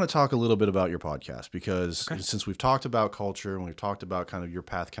 I want to talk a little bit about your podcast because Okay. since we've talked about culture and we've talked about kind of your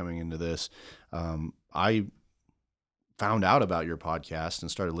path coming into this, I found out about your podcast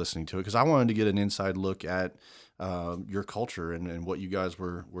and started listening to it because I wanted to get an inside look at your culture and what you guys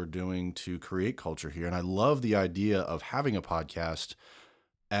were doing to create culture here. And I love the idea of having a podcast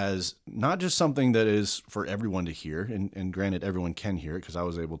as not just something that is for everyone to hear, and granted, everyone can hear it because I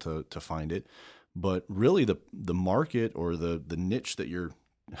was able to find it, but really the market or the niche that you're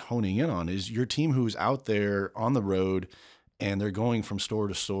honing in on is your team who's out there on the road and they're going from store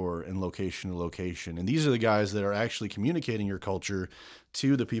to store and location to location. And these are the guys that are actually communicating your culture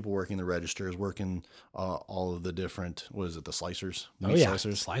to the people working the registers, working all of the different, what is it, the slicers? Oh yeah.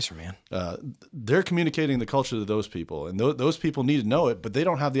 Slicers? Slicer, man. They're communicating the culture to those people, and those people need to know it, but they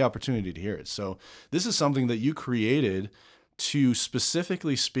don't have the opportunity to hear it. So this is something that you created to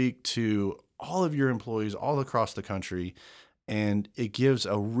specifically speak to all of your employees all across the country, and it gives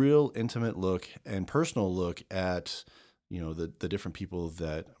a real intimate look and personal look at the different people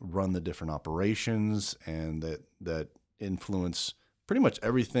that run the different operations and that influence pretty much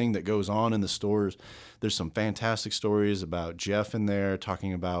everything that goes on in the stores. There's some fantastic stories about Jeff in there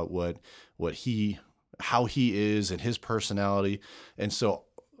talking about how he is and his personality. And so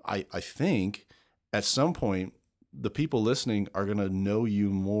I think at some point the people listening are going to know you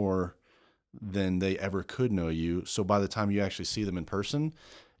more than they ever could know you. So by the time you actually see them in person,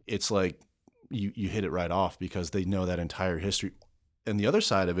 it's like you hit it right off because they know that entire history. And the other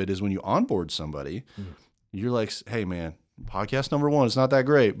side of it is when you onboard somebody, you're like, hey man, podcast number 1 is not that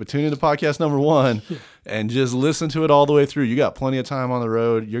great, but tune into podcast number 1 and just listen to it all the way through. You got plenty of time on the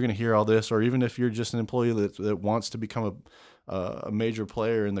road. You're going to hear all this. Or even if you're just an employee that wants to become a major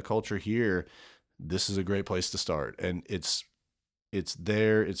player in the culture here, this is a great place to start. And it's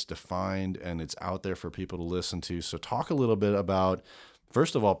there, it's defined, and it's out there for people to listen to. So talk a little bit about,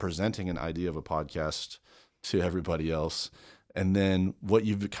 first of all, presenting an idea of a podcast to everybody else, and then what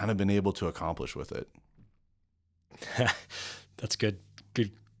you've kind of been able to accomplish with it. That's good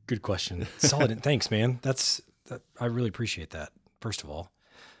question. Solid. And thanks, man. I really appreciate that, first of all.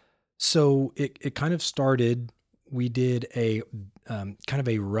 So it kind of started, we did a kind of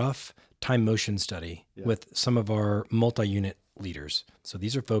a rough time motion study with some of our multi-unit leaders. So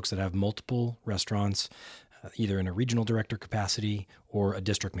these are folks that have multiple restaurants, either in a regional director capacity or a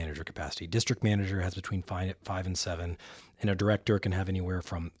district manager capacity. District manager has between 5 and 7, and a director can have anywhere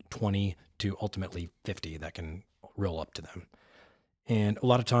from 20 to ultimately 50 that can roll up to them. And a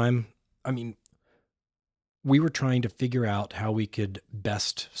lot of time, we were trying to figure out how we could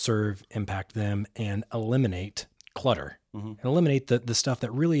best serve, impact them, and eliminate clutter. And eliminate the stuff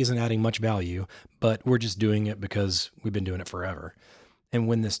that really isn't adding much value, but we're just doing it because we've been doing it forever. And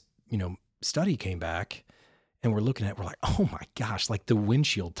when this, study came back and we're looking at it, we're like, oh my gosh, like the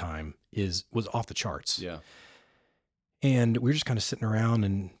windshield time was off the charts. Yeah. And we were just kind of sitting around,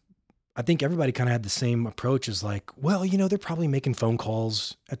 and I think everybody kind of had the same approach as like, well, they're probably making phone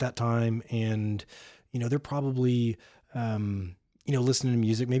calls at that time, and, they're probably, listening to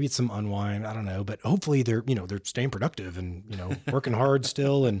music. Maybe it's some unwind. I don't know, but hopefully they're staying productive and, working hard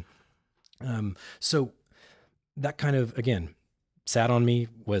still. And, so that kind of, again, sat on me,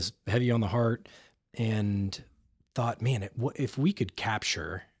 was heavy on the heart, and thought, man, if we could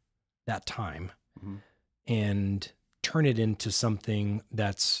capture that time and turn it into something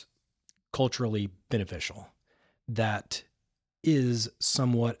that's culturally beneficial, that is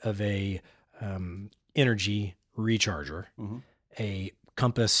somewhat of a, energy recharger, a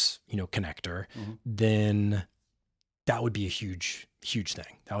compass, connector, then that would be a huge, huge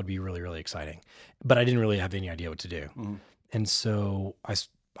thing. That would be really, really exciting. But I didn't really have any idea what to do. And so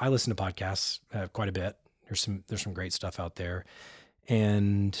I listen to podcasts quite a bit. There's some great stuff out there.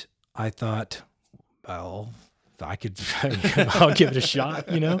 And I thought, well, I'll give it a shot,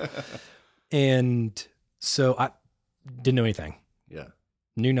 And so I didn't know anything. Yeah.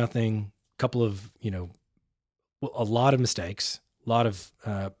 Knew nothing. Couple of, a lot of mistakes, a lot of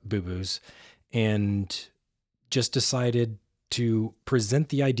boo-boos, and just decided to present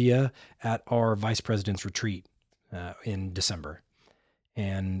the idea at our vice president's retreat in December.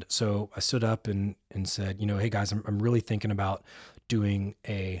 And so I stood up and said, hey guys, I'm really thinking about doing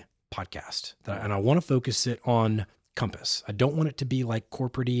a podcast, and I want to focus it on Compass. I don't want it to be like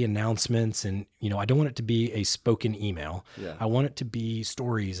corporate-y announcements, and I don't want it to be a spoken email. Yeah. I want it to be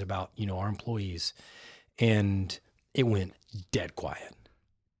stories about our employees. And it went dead quiet.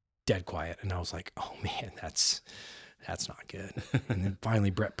 And I was like, oh man, that's not good. And then finally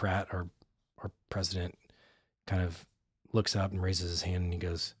Brett Pratt, our president, kind of looks up and raises his hand and he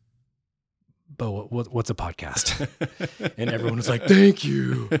goes, Bo, what's a podcast? And everyone was like, thank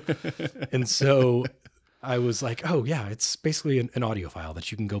you. And so I was like, oh yeah, it's basically an audio file that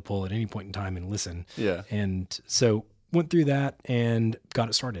you can go pull at any point in time and listen. Yeah. And so went through that and got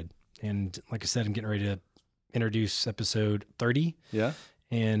it started. And like I said, I'm getting ready to introduce episode 30. Yeah.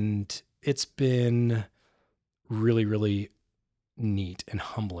 And it's been really, really neat and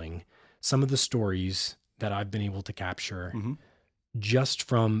humbling. Some of the stories that I've been able to capture just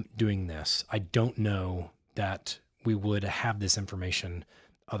from doing this, I don't know that we would have this information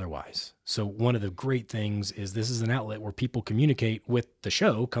otherwise. So one of the great things is this is an outlet where people communicate with the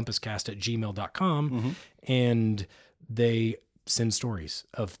show, compasscast@gmail.com, and they send stories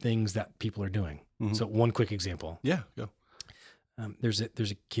of things that people are doing. So one quick example. Yeah, go. There's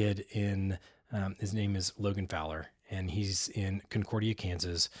a kid in, his name is Logan Fowler, and he's in Concordia,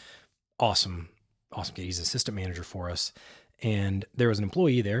 Kansas. Awesome kid. He's assistant manager for us. And there was an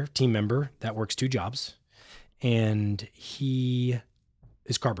employee there, team member that works 2 jobs, and his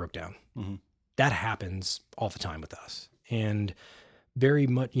car broke down. That happens all the time with us. And very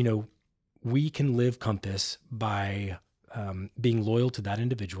much, we can live Compass by being loyal to that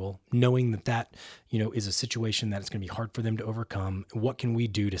individual, knowing that is a situation that it's going to be hard for them to overcome. What can we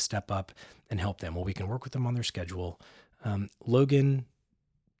do to step up and help them? Well, we can work with them on their schedule. Logan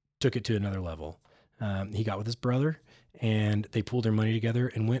took it to another level. He got with his brother and they pooled their money together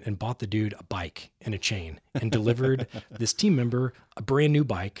and went and bought the dude a bike and a chain and delivered this team member a brand new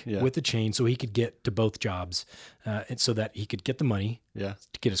bike with a chain so he could get to both jobs and so that he could get the money to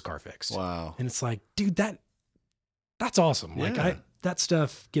get his car fixed. Wow. And it's like, dude, that's awesome. Yeah. Like that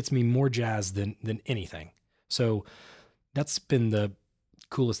stuff gets me more jazzed than anything. So that's been the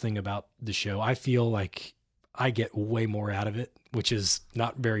coolest thing about the show. I feel like I get way more out of it, which is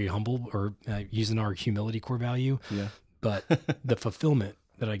not very humble or using our humility core value. Yeah. But the fulfillment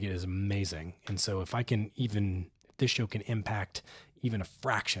that I get is amazing. And so if this show can impact even a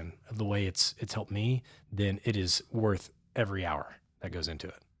fraction of the way it's helped me, then it is worth every hour that goes into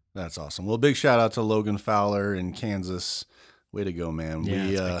it. That's awesome. Well, big shout out to Logan Fowler in Kansas. Way to go, man.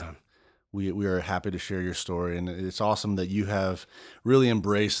 Yeah, we are happy to share your story, and it's awesome that you have really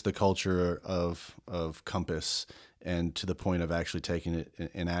embraced the culture of Compass and to the point of actually taking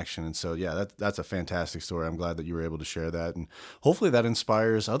it in action. And so, yeah, that's a fantastic story. I'm glad that you were able to share that, and hopefully that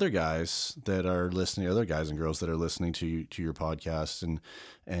inspires other guys that are listening, other guys and girls that are listening to your podcast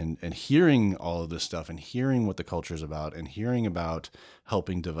and hearing all of this stuff and hearing what the culture is about and hearing about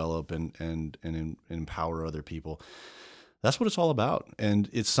helping develop and empower other people. That's what it's all about. And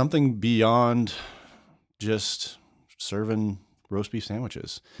it's something beyond just serving roast beef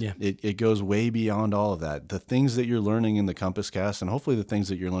sandwiches. Yeah. It goes way beyond all of that. The things that you're learning in the Compass Cast, and hopefully the things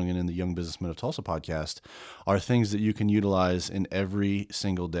that you're learning in the Young Businessmen of Tulsa podcast, are things that you can utilize in every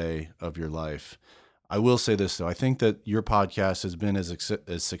single day of your life. I will say this, though. I think that your podcast has been as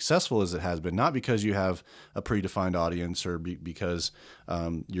successful as it has been, not because you have a predefined audience or because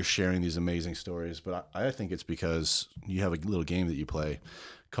you're sharing these amazing stories, but I think it's because you have a little game that you play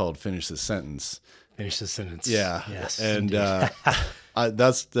called Finish This Sentence. Finish the sentence. Yeah. Yes. And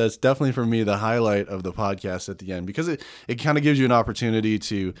that's definitely for me the highlight of the podcast at the end, because it kind of gives you an opportunity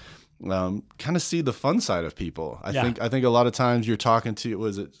to kind of see the fun side of people. I think a lot of times you're talking to,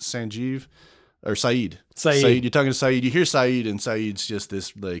 was it Sanjeev? Or Saeed. You're talking to Saeed. You hear Saeed, and Saeed's just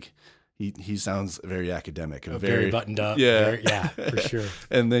this, like, he sounds very academic and very buttoned up. Yeah, for sure.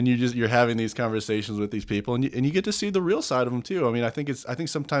 And then you're having these conversations with these people, and you get to see the real side of them too. I mean, I think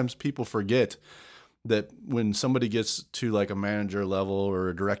sometimes people forget that when somebody gets to like a manager level or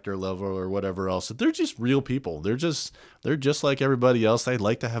a director level or whatever else, that they're just real people. They're just like everybody else. They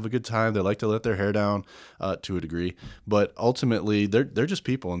like to have a good time. They like to let their hair down to a degree, but ultimately they're just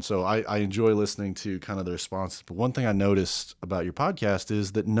people. And so I enjoy listening to kind of the responses. But one thing I noticed about your podcast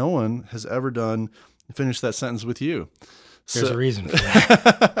is that no one has ever finish that sentence with you. There's a reason for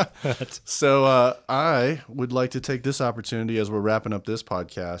that. So I would like to take this opportunity as we're wrapping up this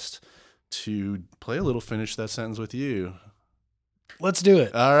podcast to play a little Finish That Sentence with you. Let's do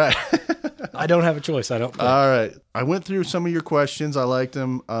it. All right. I don't have a choice. I don't think. All right. I went through some of your questions. I liked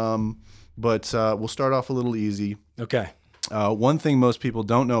them. But we'll start off a little easy. Okay. One thing most people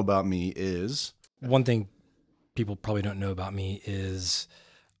don't know about me is... One thing people probably don't know about me is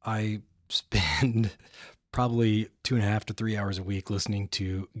I spend probably 2.5 to 3 hours a week listening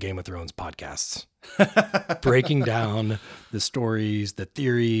to Game of Thrones podcasts. breaking down the stories, the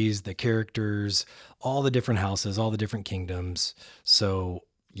theories, the characters, all the different houses, all the different kingdoms. So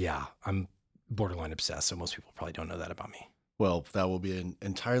yeah, I'm borderline obsessed. So most people probably don't know that about me. Well, that will be an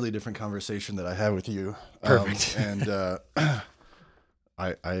entirely different conversation that I have with you. Perfect.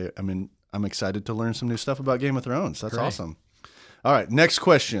 I'm excited to learn some new stuff about Game of Thrones. That's Great. awesome. All right, next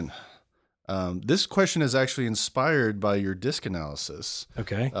question. This question is actually inspired by your Disc Analysis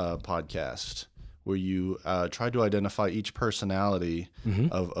Okay. podcast, where you tried to identify each personality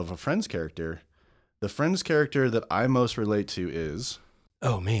of a Friends character. The Friends character that I most relate to is...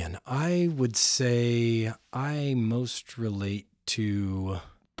 Oh man, I would say I most relate to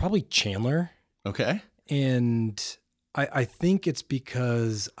probably Chandler. Okay. And I think it's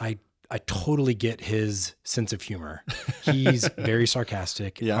because I totally get his sense of humor. He's very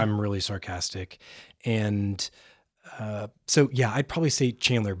sarcastic. Yeah. I'm really sarcastic. And so, yeah, I'd probably say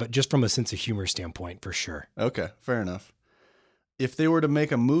Chandler, but just from a sense of humor standpoint, for sure. Okay, fair enough. If they were to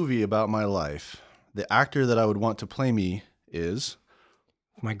make a movie about my life, the actor that I would want to play me is...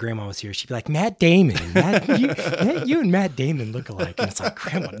 If my grandma was here, she'd be like, Matt Damon. You and Matt Damon look alike. And it's like,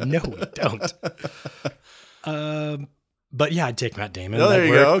 Grandma, no, we don't. But yeah, I'd take Matt Damon. Oh, there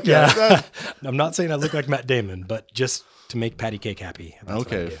you go. Okay. Yeah. I'm not saying I look like Matt Damon, but just to make Patty Cake happy. That's what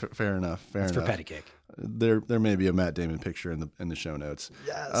Okay, I'd do. fair enough. Fair It's enough. for Patty Cake. There may be a Matt Damon picture in the show notes.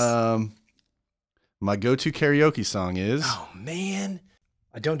 Yes. My go-to karaoke song is... Oh man,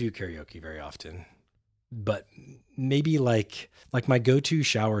 I don't do karaoke very often, but maybe like my go-to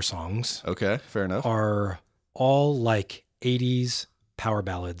shower songs Okay, fair enough. are all like 80s power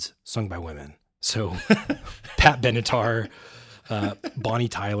ballads sung by women. So Pat Benatar, Bonnie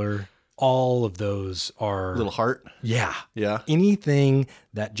Tyler, all of those are Little Heart. yeah. Yeah. Anything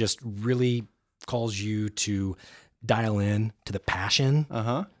that just really calls you to dial in to the passion.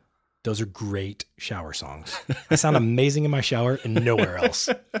 Uh-huh. Those are great shower songs. I sound amazing in my shower and nowhere else.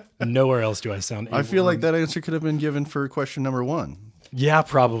 Nowhere else do I sound. I feel like that answer could have been given for question number 1. Yeah,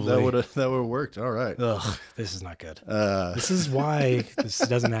 probably. That would have worked. All right. Ugh, this is not good. This is why this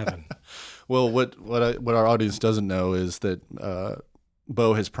doesn't happen. Well, what our audience doesn't know is that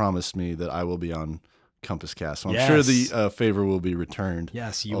Bo has promised me that I will be on Compass Cast. So I'm sure the favor will be returned.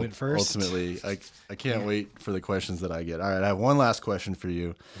 Yes, you went first. Ultimately, I can't wait for the questions that I get. All right, I have one last question for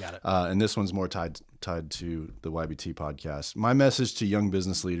you. Got it. And this one's more tied to the YBT podcast. My message to young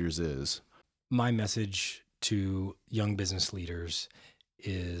business leaders is... My message to young business leaders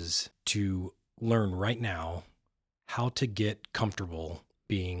is to learn right now how to get comfortable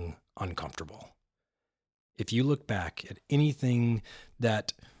being uncomfortable. If you look back at anything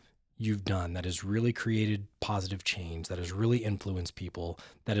that you've done that has really created positive change, that has really influenced people,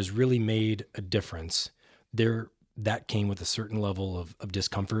 that has really made a difference, that came with a certain level of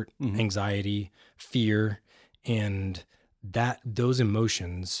discomfort, anxiety, fear, and those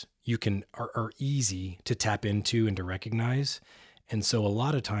emotions are easy to tap into and to recognize. And so a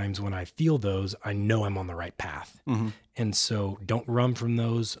lot of times when I feel those, I know I'm on the right path. And so don't run from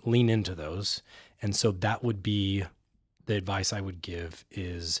those, lean into those. And so that would be the advice I would give,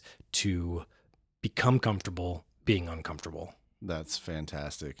 is to become comfortable being uncomfortable. That's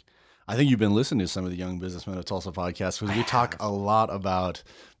fantastic. I think you've been listening to some of the Young Businessmen of Tulsa podcasts, because we talk a lot about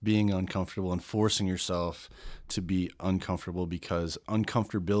being uncomfortable and forcing yourself to be uncomfortable, because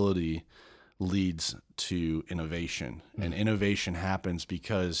uncomfortability leads to innovation. And innovation happens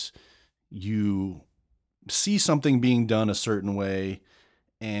because you see something being done a certain way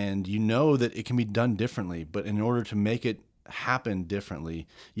and you know that it can be done differently, but in order to make it happen differently,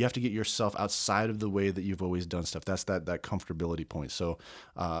 you have to get yourself outside of the way that you've always done stuff. That's that comfortability point. So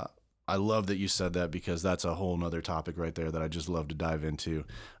I love that you said that, because that's a whole nother topic right there that I just love to dive into.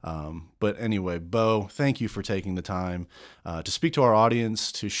 But anyway, Bo, thank you for taking the time to speak to our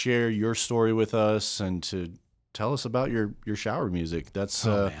audience, to share your story with us, and to tell us about your shower music. That's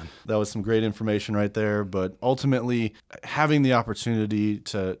that was some great information right there. But ultimately, having the opportunity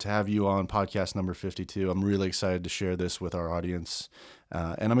to have you on podcast number 52, I'm really excited to share this with our audience.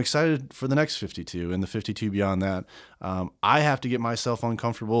 And I'm excited for the next 52 and the 52 beyond that. I have to get myself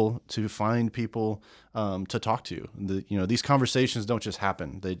uncomfortable to find people to talk to. These conversations don't just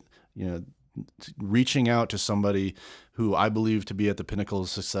happen. Reaching out to somebody who I believe to be at the pinnacle of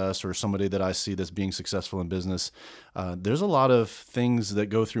success, or somebody that I see that's being successful in business, there's a lot of things that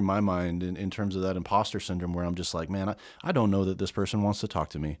go through my mind in terms of that imposter syndrome, where I'm just like, man, I don't know that this person wants to talk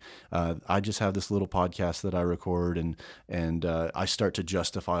to me. I just have this little podcast that I record, and I start to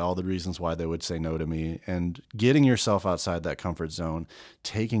justify all the reasons why they would say no to me. And getting yourself outside that comfort zone,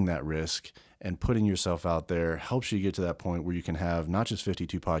 taking that risk, and putting yourself out there helps you get to that point where you can have not just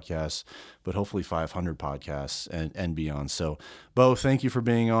 52 podcasts, but hopefully 500 podcasts and beyond. So, Bo, thank you for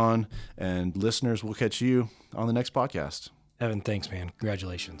being on, and listeners, we'll catch you on the next podcast. Evan, thanks, man.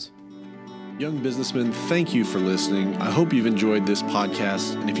 Congratulations. Young businessmen, thank you for listening. I hope you've enjoyed this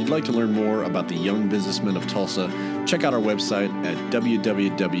podcast. And if you'd like to learn more about the Young Businessmen of Tulsa, check out our website at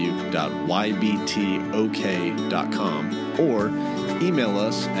www.ybtok.com or email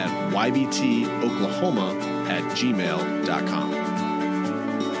us at ybtoklahoma@gmail.com.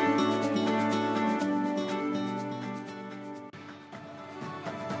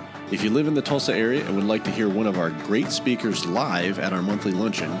 If you live in the Tulsa area and would like to hear one of our great speakers live at our monthly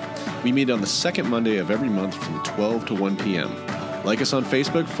luncheon, we meet on the second Monday of every month from 12 to 1 p.m. Like us on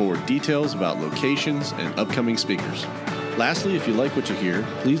Facebook for details about locations and upcoming speakers. Lastly, if you like what you hear,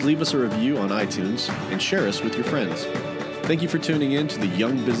 please leave us a review on iTunes and share us with your friends. Thank you for tuning in to the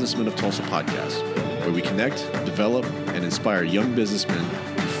Young Businessmen of Tulsa podcast, where we connect, develop, and inspire young businessmen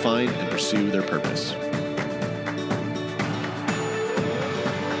to find and pursue their purpose.